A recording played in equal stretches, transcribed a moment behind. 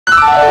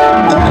KITEKON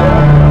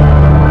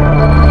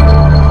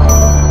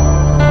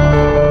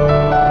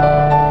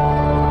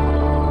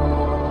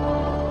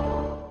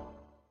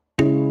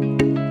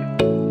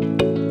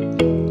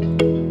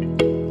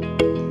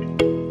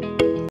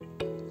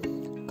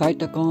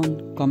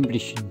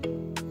competition,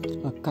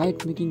 a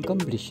kite making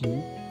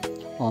competition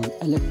on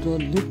electoral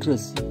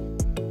literacy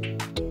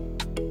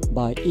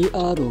by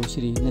AERO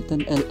Shri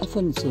Nathan L.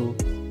 Afonso,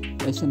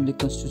 Assembly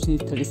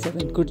Constituency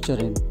 37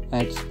 Kutcharan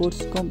at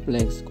Sports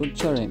Complex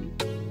Kutcharan.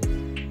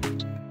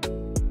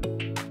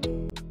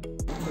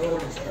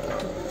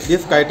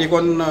 This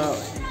KITEKON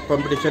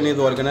competition is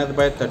organized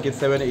by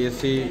 37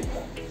 AC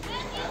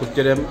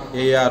Kutcharan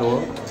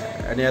AERO,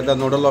 and as the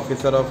nodal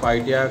officer of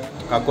ITIA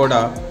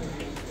Kakoda,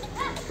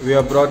 we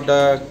have brought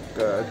the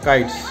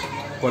kites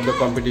for the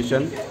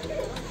competition.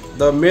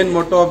 The main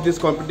motto of this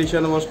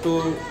competition was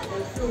to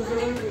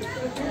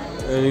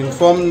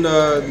inform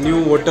the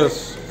new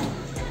voters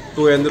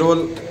to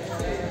enroll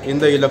in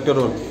the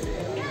Electoral.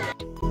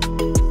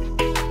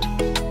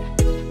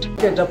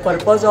 The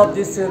purpose of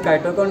this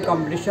KITEKON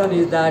competition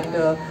is that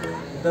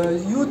the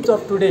youth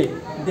of today,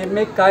 they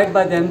make kite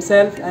by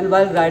themselves, and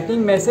while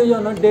writing message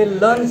they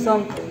learn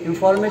some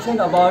information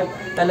about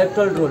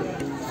electoral role.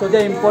 So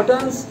the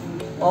importance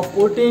of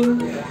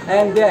voting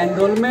and their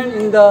enrollment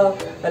in the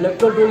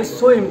electoral role is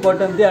so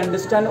important. They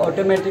understand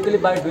automatically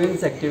by doing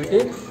this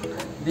activity.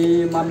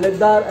 The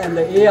Mamlatdar and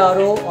the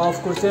AERO of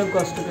Kutcharan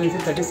Constituency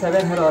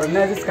 37 have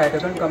organized this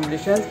KITEKON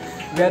competition.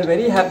 We are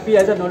very happy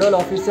as a nodal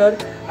officer.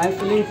 I am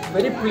feeling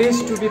very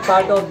pleased to be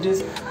part of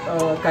this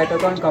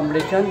KITEKON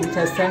competition, which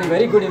has sent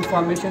very good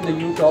information to the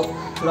youth of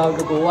throughout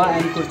Goa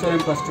and Kutcharan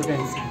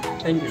Constituency.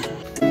 Thank you.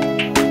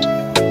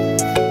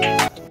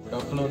 Good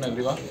afternoon,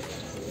 everyone.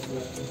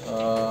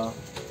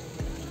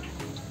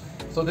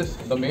 So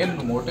the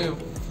main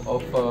motive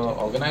of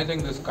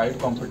organizing this kite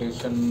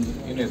competition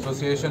in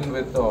association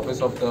with the Office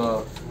of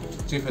the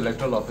Chief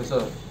Electoral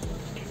Officer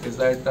is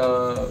that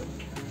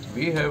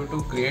we have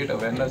to create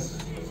awareness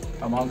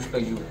amongst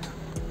the youth,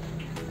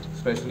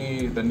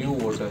 especially the new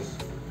voters.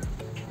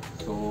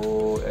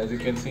 So as you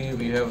can see,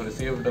 we have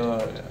received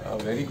a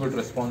very good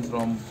response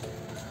from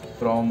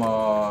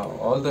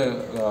all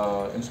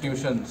the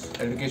institutions,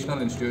 educational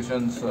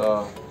institutions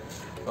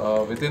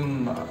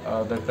within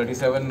the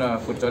 37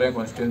 Kutcharan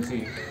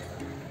constituency,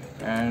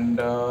 and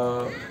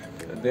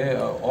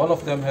all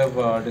of them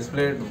have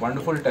displayed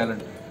wonderful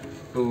talent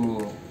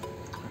to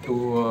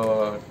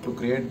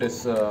create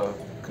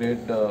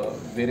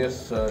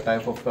various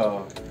type of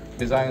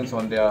designs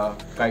on their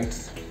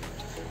kites.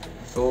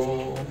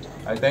 So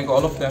I thank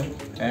all of them,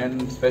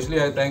 and especially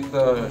I thank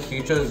the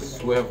teachers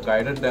who have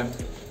guided them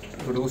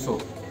to do so.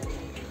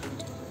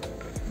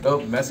 The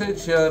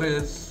message here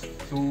is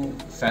to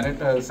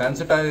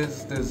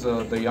sensitize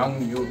the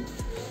young youth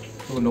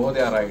to know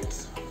their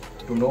rights,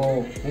 to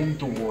know whom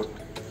to vote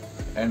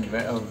and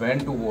when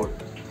to vote,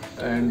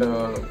 and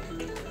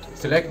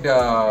select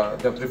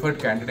the preferred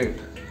candidate.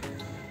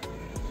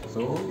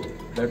 So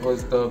that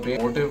was the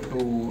main motive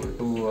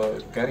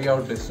to carry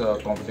out this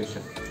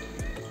competition.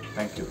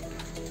 Thank you.